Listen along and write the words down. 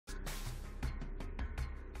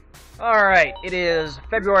Alright, it is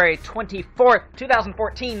February 24th,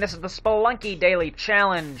 2014. This is the Spelunky Daily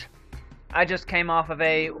Challenge. I just came off of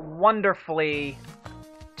a wonderfully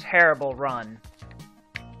terrible run.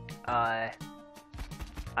 I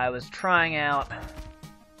was trying out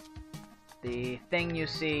the thing you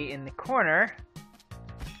see in the corner,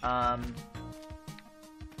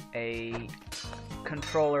 a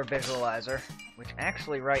controller visualizer, which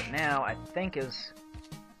actually right now I think is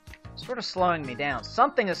sort of slowing me down.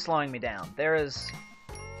 Something is slowing me down. There is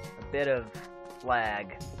a bit of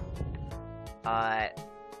lag.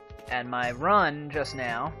 And my run just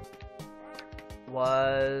now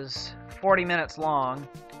was 40 minutes long,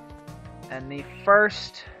 and the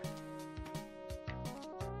first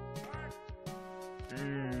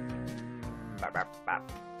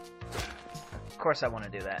of course I want to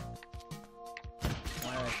do that.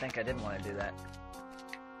 Why did I think I didn't want to do that?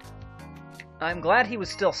 I'm glad he was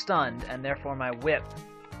still stunned, and therefore my whip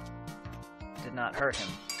did not hurt him.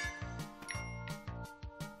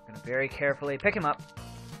 I'm gonna very carefully pick him up.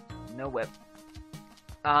 No whip.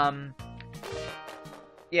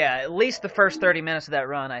 Yeah, at least the first 30 minutes of that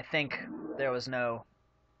run, I think there was no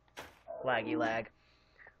laggy lag.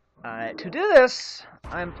 To do this,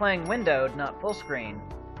 I'm playing windowed, not full screen,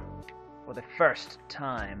 for the first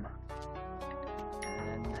time.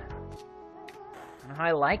 And I don't know how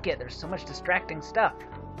I like it. There's so much distracting stuff.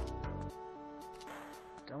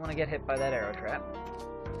 Don't want to get hit by that arrow trap.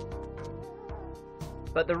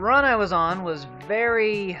 But the run I was on was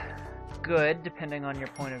very good, depending on your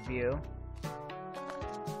point of view.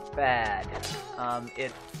 Bad. I'm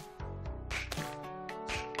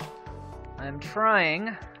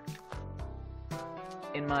trying,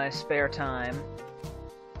 in my spare time,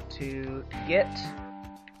 to get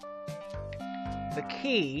the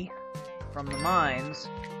key from the mines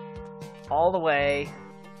all the way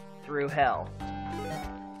through hell,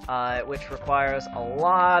 which requires a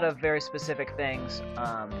lot of very specific things.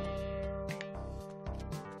 Let's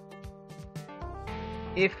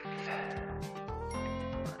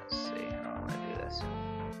see, how do I want to do this?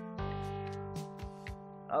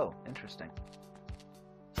 Oh, interesting.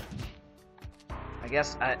 I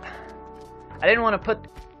guess I didn't want to put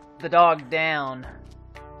the dog down.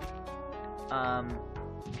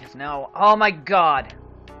 Because now, oh my god!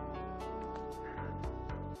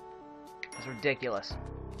 That's ridiculous.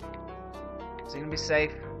 Is he gonna be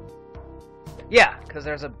safe? Yeah, because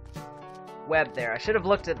there's a web there. I should have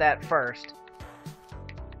looked at that first.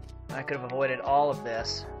 I could have avoided all of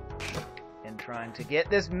this in trying to get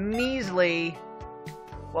this measly...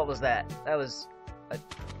 What was that? That was a...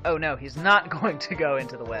 Oh no, he's not going to go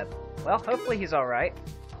into the web. Well, hopefully he's alright,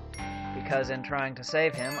 because in trying to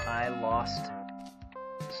save him, I lost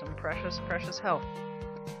some precious, precious health.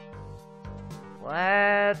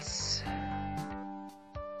 Let's...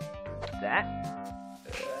 do that.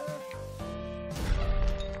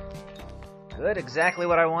 Good, exactly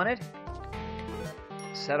what I wanted.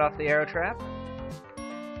 Set off the arrow trap.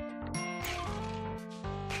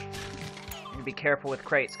 Need to be careful with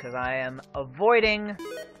crates, because I am avoiding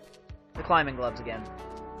the climbing gloves again.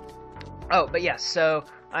 Oh, but yes, so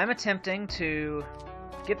I'm attempting to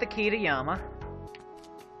get the key to Yama,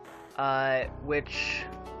 which...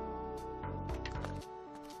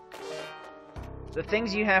 The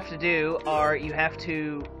things you have to do are you have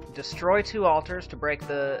to destroy 2 altars to break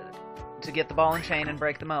to get the ball and chain and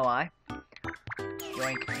break the Moai.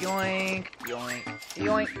 Yoink, yoink, yoink,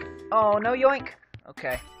 yoink. Oh, no yoink!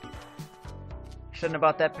 Okay. Shouldn't have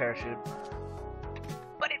bought that parachute.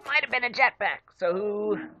 But it might have been a jetpack,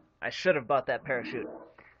 so I should have bought that parachute.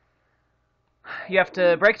 You have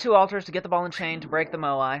to break 2 altars to get the ball and chain to break the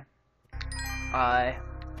Moai.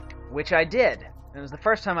 Which I did. It was the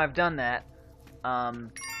first time I've done that.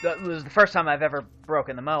 That was the first time I've ever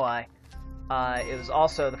broken the Moai. It was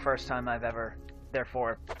also the first time I've ever,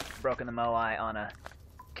 therefore, broken the Moai on a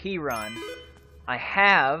key run. I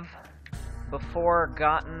have before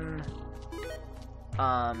gotten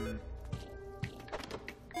I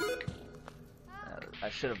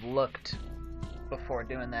should have looked before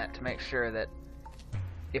doing that to make sure that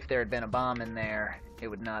if there had been a bomb in there, it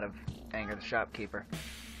would not have angered the shopkeeper.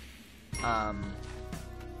 Oh,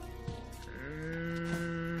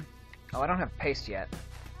 I don't have paste yet.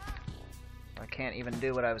 I can't even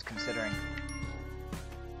do what I was considering.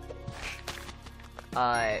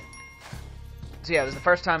 So yeah, it was the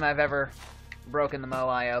first time I've ever broken the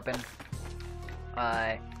Moai open.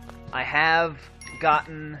 I have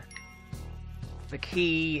gotten the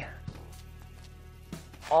key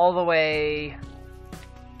all the way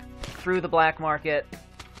through the black market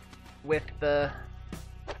with the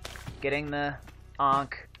getting the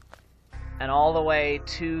Ankh and all the way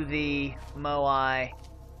to the Moai.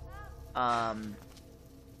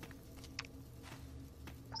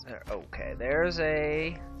 Okay, there's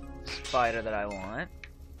a spider that I want.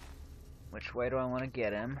 Which way do I want to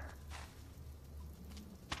get him?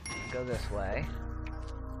 Go this way.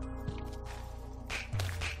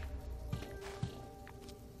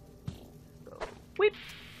 Go. Weep.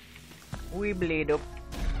 We bleed up.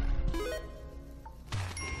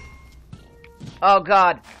 Oh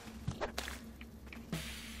God.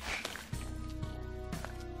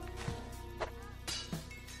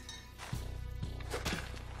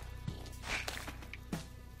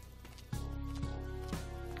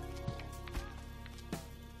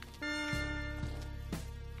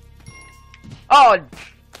 Oh,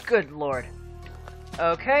 good Lord.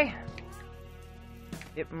 Okay.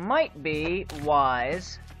 It might be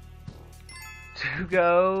wise to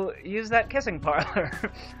go use that kissing parlor.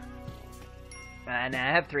 And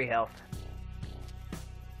I have 3 health.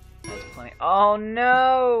 That's plenty. Oh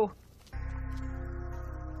no!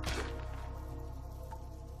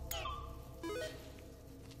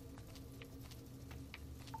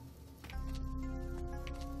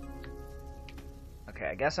 Okay,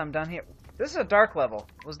 I guess I'm done here. This is a dark level.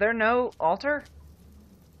 Was there no altar?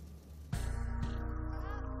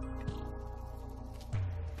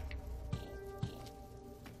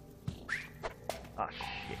 Oh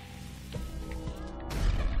shit.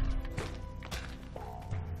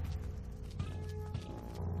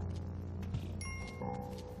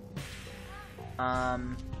 I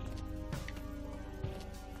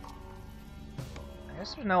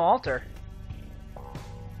guess there's no altar.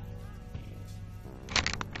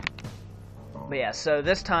 But yeah, so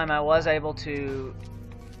this time I was able to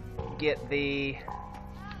get the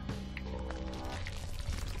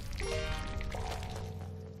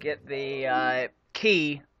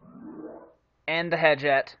key and the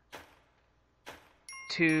hedget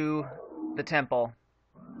to the temple,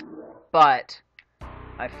 but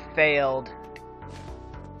I failed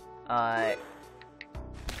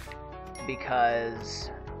because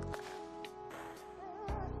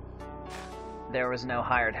there was no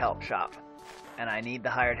hired help shop. And I need the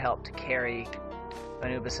hired help to carry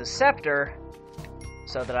Anubis' scepter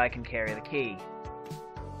so that I can carry the key.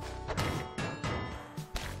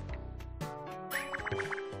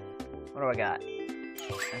 What do I got?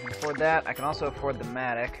 I can afford that. I can also afford the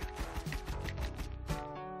Matic.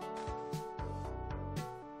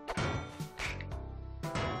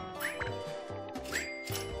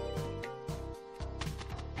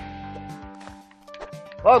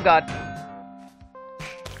 Oh God!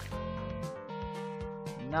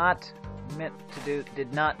 Not meant to do,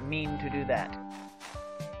 did not mean to do that.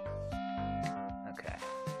 Okay.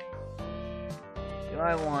 Do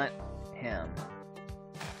I want him?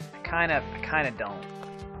 I kinda don't.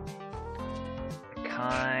 I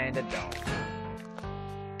kinda don't.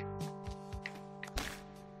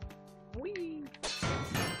 Whee!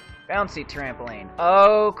 Bouncy trampoline.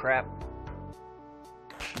 Oh crap.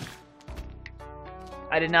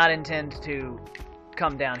 I did not intend to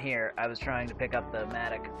come down here. I was trying to pick up the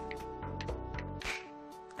Matic.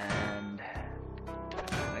 And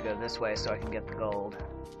I'm gonna go this way so I can get the gold.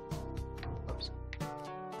 Oops.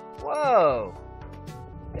 Whoa!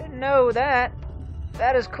 Didn't know that.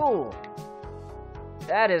 That is cool.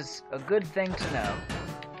 That is a good thing to know.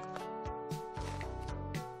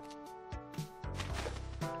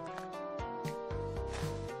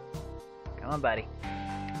 Come on, buddy.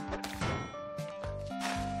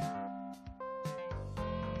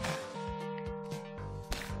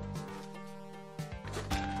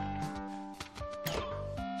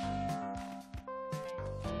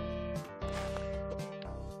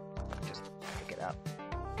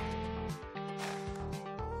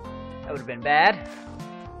 That would have been bad.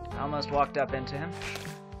 I almost walked up into him.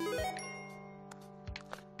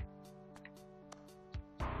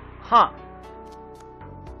 Huh.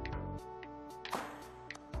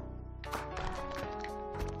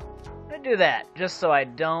 I'm gonna do that, just so I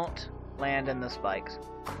don't land in the spikes.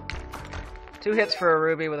 2 hits for a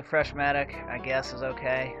ruby with a fresh Matic, I guess, is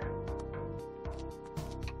okay.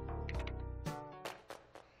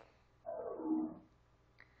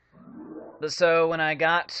 But so when I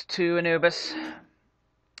got to Anubis,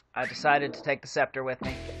 I decided to take the scepter with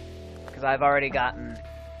me, because I've already gotten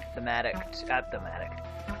the Matic.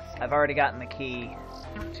 I've already gotten the key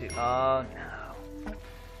to. Oh no!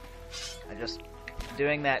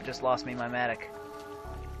 Doing that just lost me my Matic,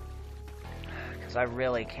 because I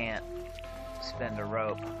really can't spend a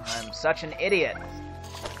rope. I'm such an idiot.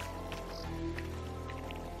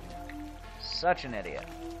 Such an idiot.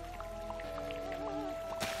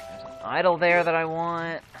 Idol there that I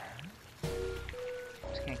want.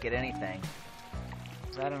 Just can't get anything.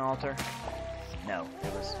 Is that an altar? No,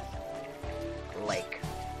 it was a lake.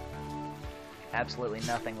 Absolutely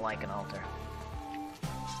nothing like an altar.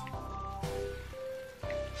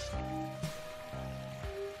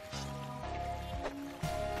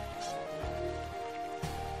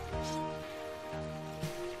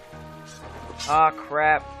 Aw,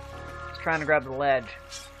 crap. I was trying to grab the ledge.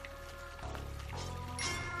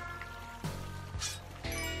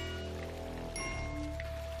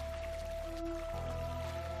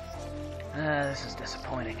 This is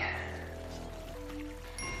disappointing.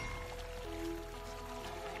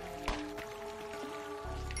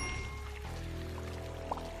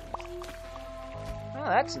 Oh,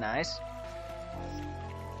 that's nice.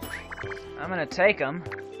 I'm gonna take them.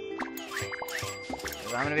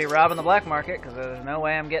 I'm gonna be robbing the black market, because there's no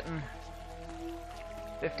way I'm getting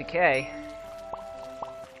 50K.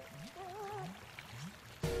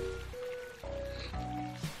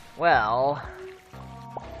 Well...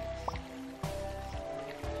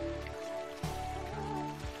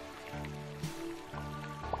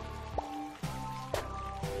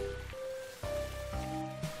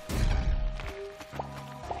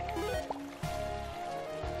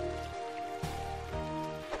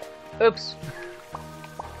 Oops.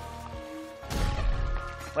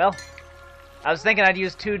 Well, I was thinking I'd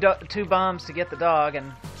use two bombs to get the dog,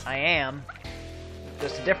 and I am.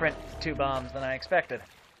 Just different 2 bombs than I expected.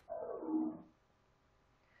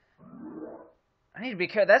 I need to be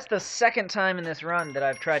careful. That's the second time in this run that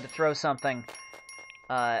I've tried to throw something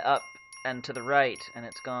up and to the right, and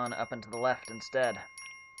it's gone up and to the left instead.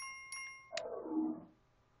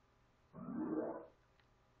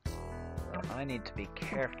 I need to be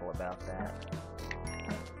careful about that.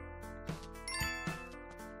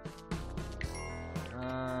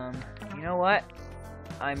 You know what?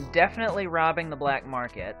 I'm definitely robbing the black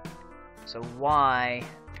market. So why?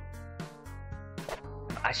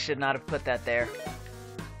 I should not have put that there.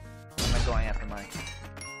 I'm not going after money.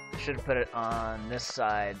 I should have put it on this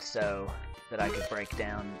side so that I could break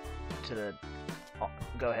down to the...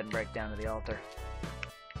 Go ahead and break down to the altar.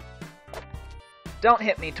 Don't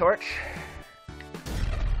hit me, Torch.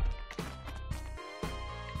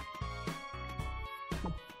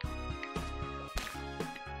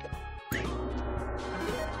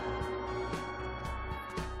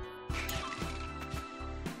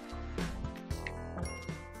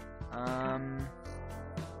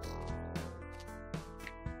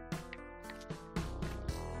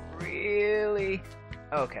 Really?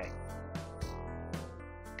 Okay.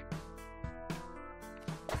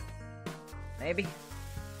 Maybe?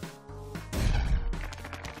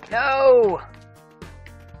 No!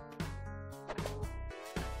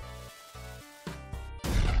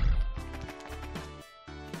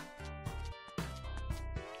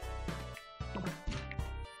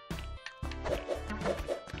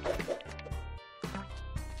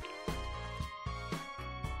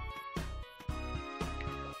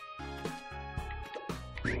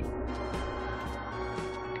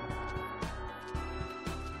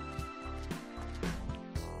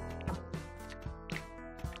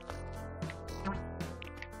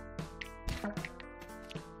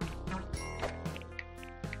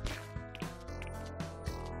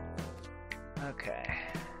 Okay.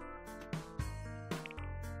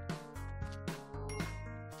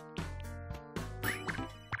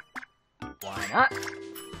 Why not?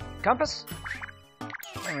 Compass? I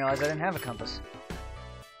didn't realize I didn't have a compass.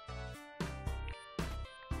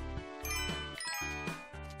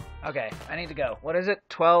 Okay, I need to go. What is it?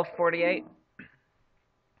 12:48?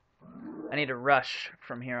 I need to rush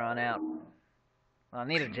from here on out. Well, I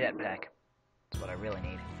need a jetpack. That's what I really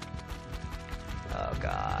need. Oh,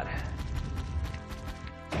 God.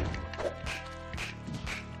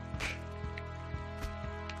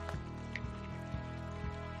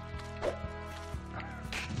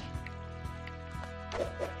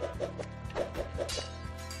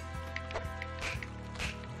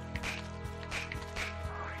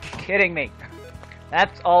 Kidding me.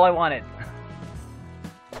 That's all I wanted.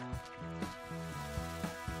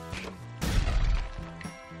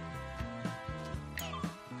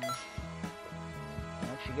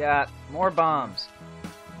 What you got? More bombs.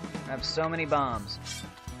 I have so many bombs.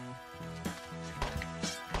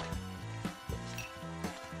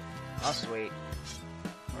 Oh, sweet.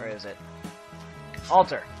 Where is it?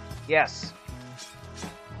 Altar. Yes.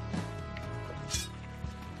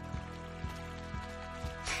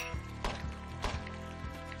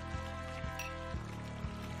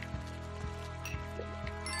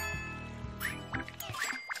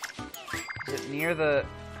 Is it near the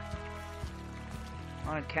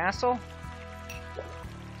haunted castle?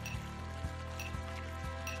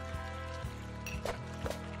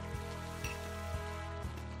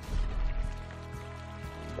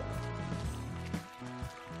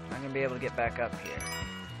 gonna be able to get back up here.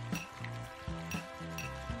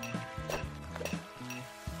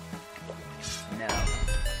 No.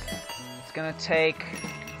 It's gonna take...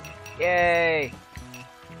 Yay!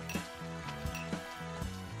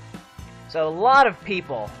 So a lot of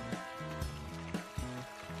people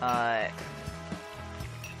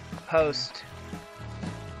post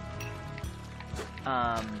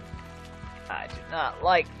I do not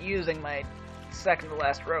like using my second to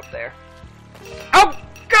last rope there. Oh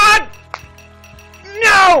God!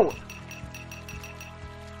 No!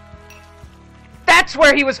 That's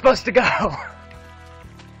where he was supposed to go. I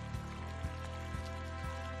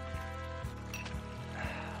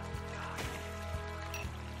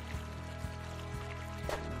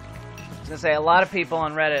was gonna say, a lot of people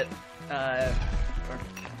on Reddit are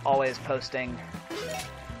always posting.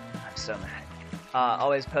 I'm so mad.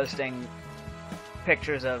 Always posting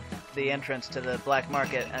pictures of the entrance to the Black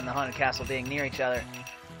Market and the Haunted Castle being near each other.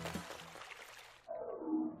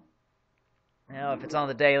 You know, if it's on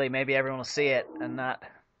the daily, maybe everyone will see it and not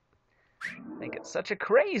think it's such a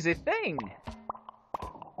crazy thing.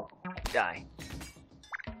 Die.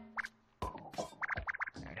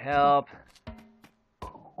 Alright, help.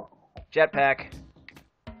 Jetpack.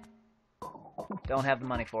 Don't have the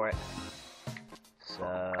money for it.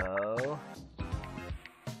 So...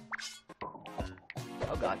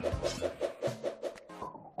 Oh God.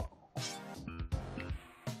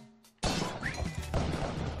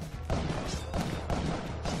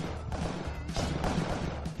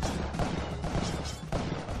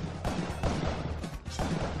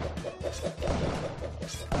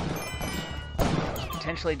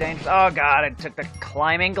 Potentially dangerous. Oh God, I took the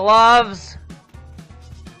climbing gloves.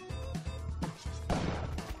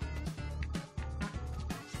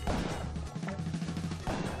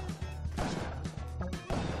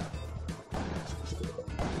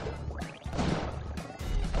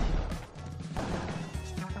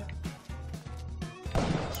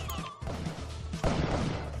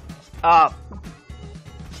 Up.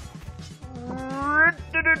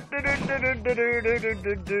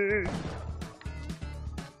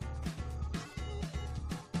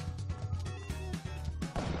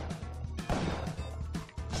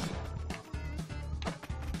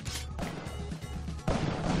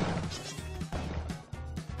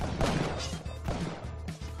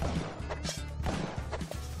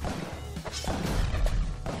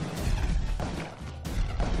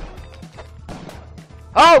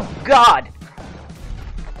 Oh God!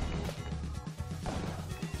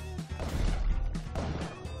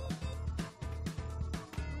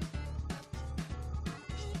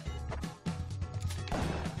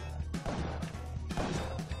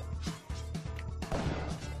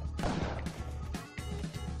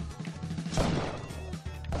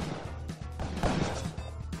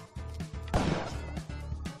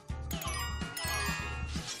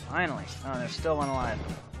 Finally. Oh, there's still one alive.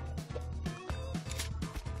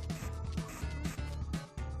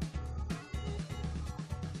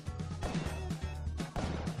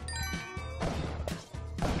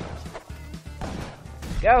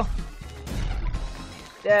 Go!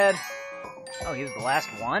 He's dead. Oh, he was the last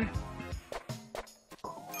one?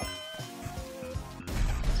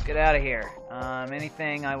 Let's get out of here.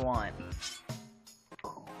 Anything I want.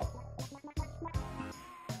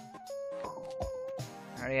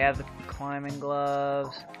 I already have the climbing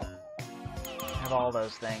gloves. I have all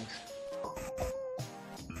those things.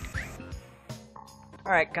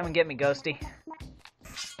 Alright, come and get me, Ghosty.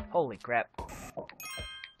 Holy crap.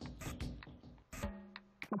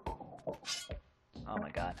 Oh my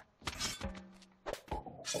God.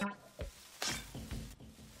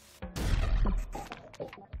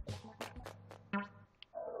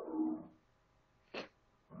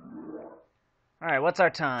 Alright, what's our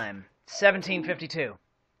time? 17:52.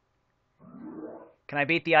 Can I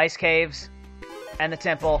beat the ice caves, and the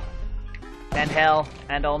temple, and hell,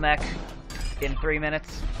 and Olmec in 3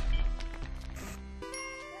 minutes?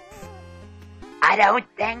 I don't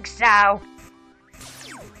think so.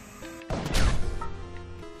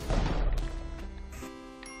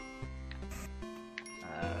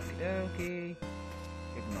 Okey-dokey.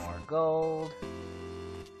 Ignore gold.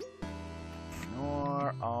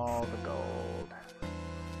 Ignore all the gold.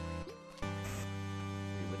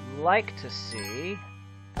 We would like to see...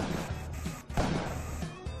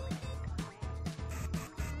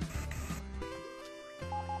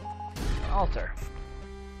 altar.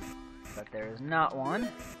 But there is not one.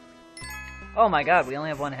 Oh my God, we only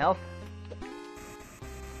have 1 health?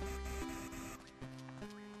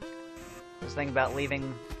 I was thinking about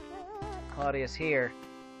leaving Claudius here,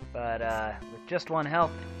 but with just 1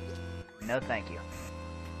 health, no thank you.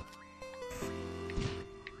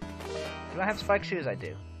 Do I have spike shoes? I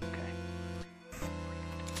do. Okay.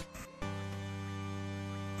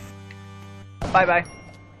 Bye-bye.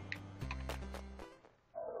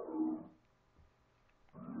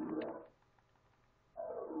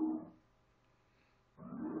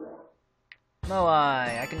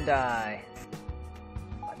 Moai, I can die.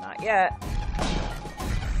 But not yet.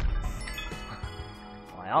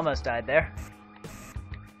 Well, I almost died there.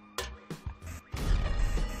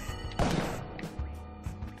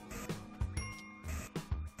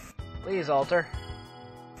 Please, altar.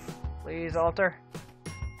 Please, altar.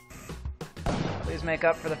 Please make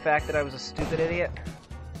up for the fact that I was a stupid idiot.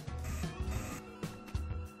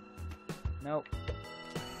 Nope.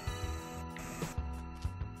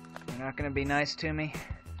 You're not gonna be nice to me.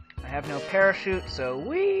 I have no parachute, so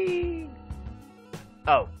whee!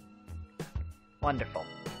 Oh. Wonderful.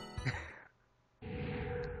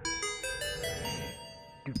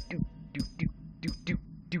 do, do, do, do, do, do,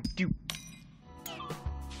 do, do.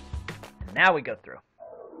 Now we go through.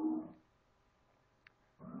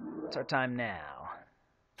 What's our time now?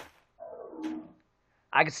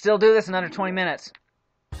 I could still do this in under 20 minutes.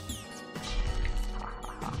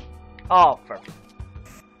 Oh,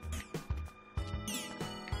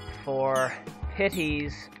 for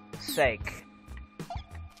pity's sake.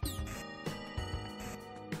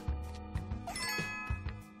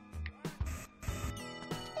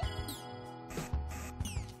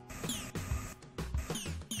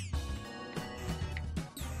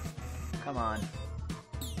 Come on.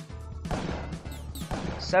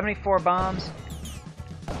 74 bombs.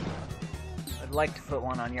 I'd like to put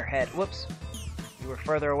one on your head. Whoops. You were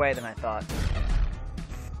further away than I thought.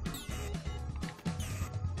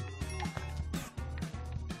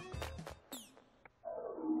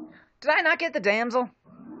 Did I not get the damsel?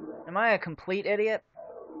 Am I a complete idiot?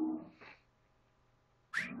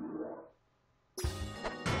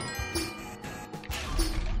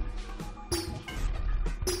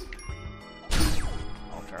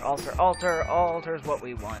 Altar, altar, altar's what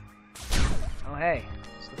we want. Oh hey,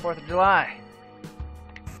 it's the 4th of July.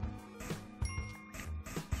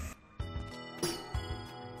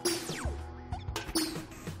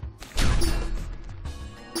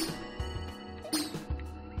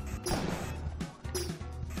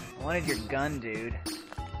 I wanted your gun, dude.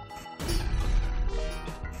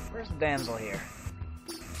 Where's the damsel here?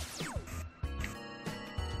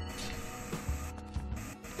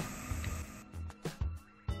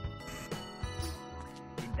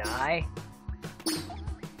 Die?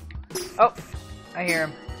 Oh, I hear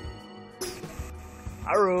him.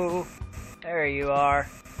 Aru, there you are.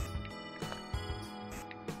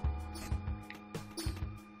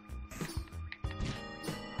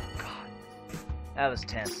 God, that was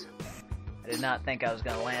tense. I did not think I was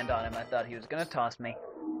going to land on him. I thought he was going to toss me.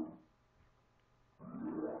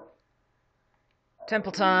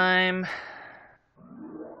 Temple time.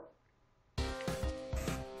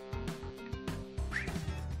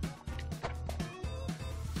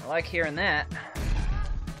 I like hearing that.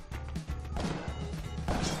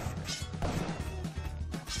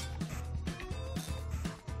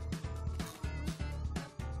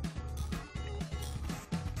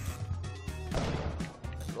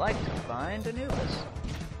 I'd like to find Anubis.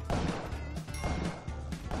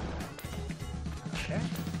 Okay.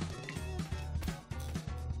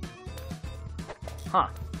 Huh.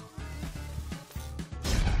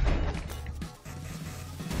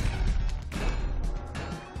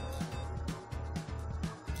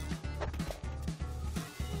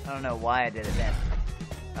 I don't know why I did it then.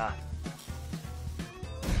 Ah.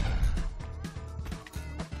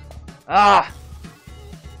 Ah!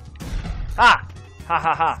 Ha! Ha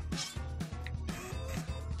ha ha.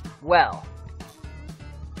 Well,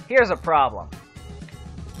 here's a problem.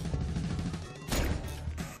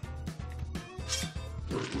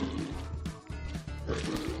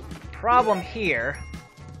 Problem here.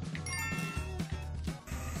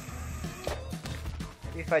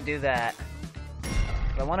 Maybe if I do that.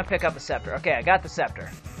 I want to pick up a scepter. Okay, I got the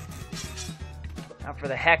scepter. Now for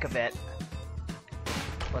the heck of it,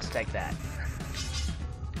 let's take that.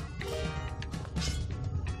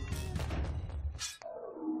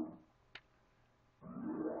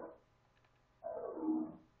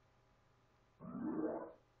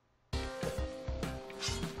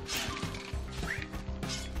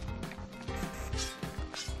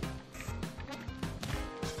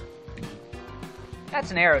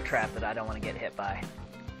 That's an arrow trap that I don't want to get hit by.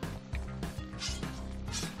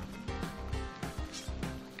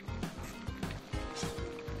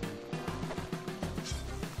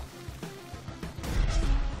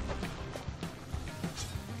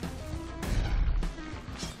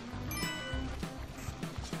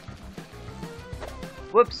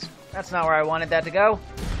 Whoops, that's not where I wanted that to go.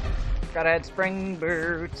 Gotta head spring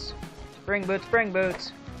boots. Spring boots, spring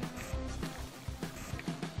boots.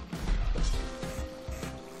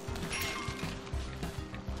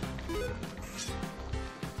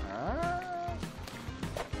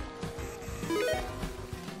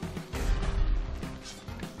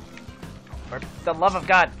 For the love of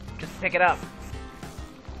God, just pick it up.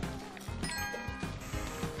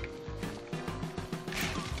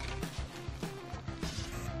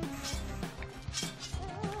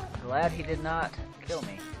 Glad he did not kill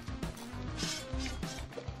me.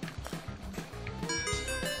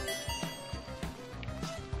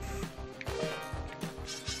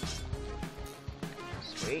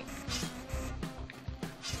 Sweet.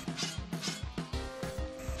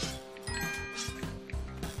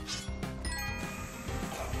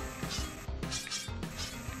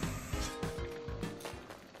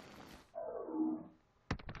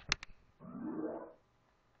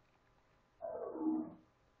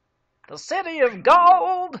 The city of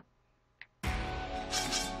gold!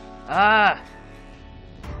 Ah!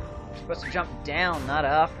 I'm supposed to jump down, not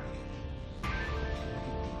up.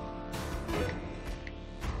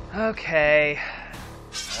 Okay.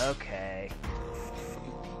 Okay.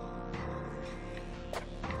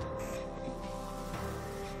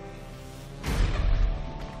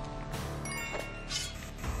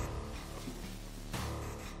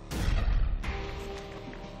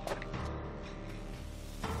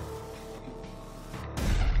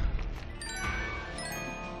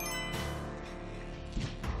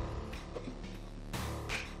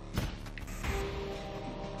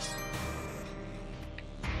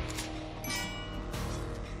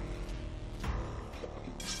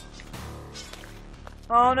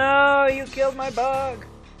 Oh no, you killed my bug!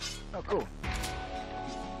 Oh, cool.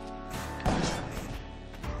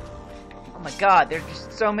 Oh my god, there's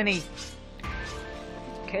just so many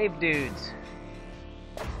cave dudes.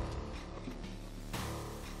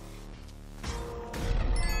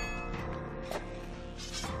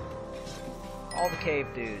 All the cave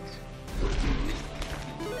dudes.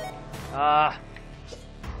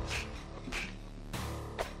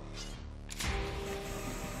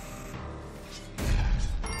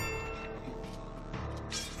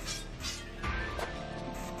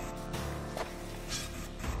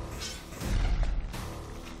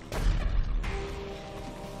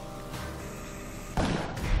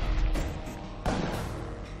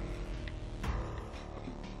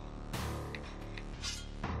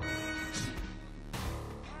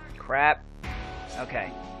 Crap.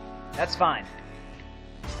 Okay. That's fine.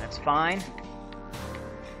 That's fine.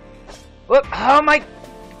 Whoop! Oh my...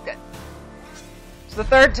 It's the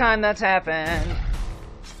third time that's happened.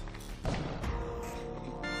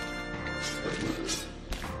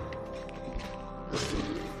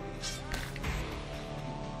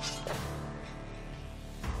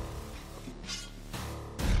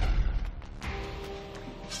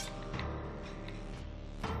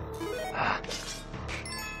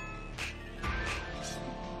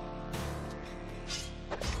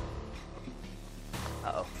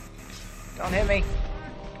 Uh-oh. Don't hit me.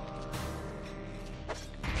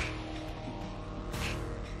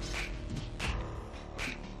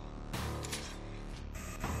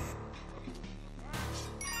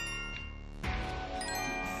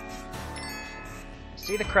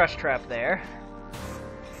 See the crush trap there.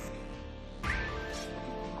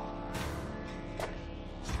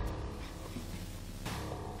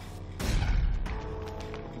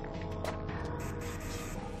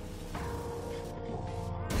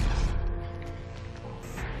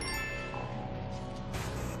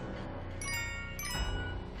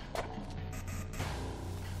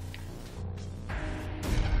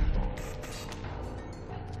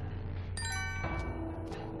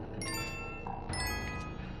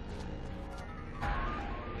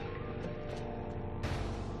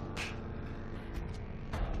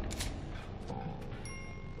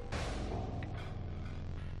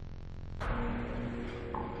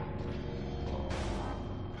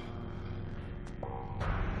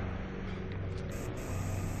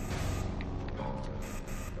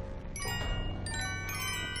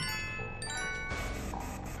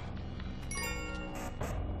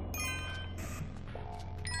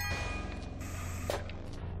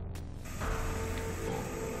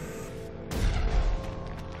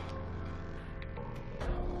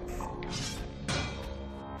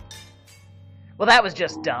 Well, that was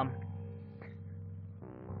just dumb.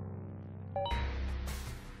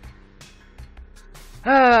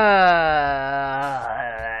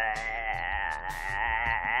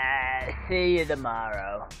 See you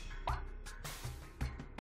tomorrow.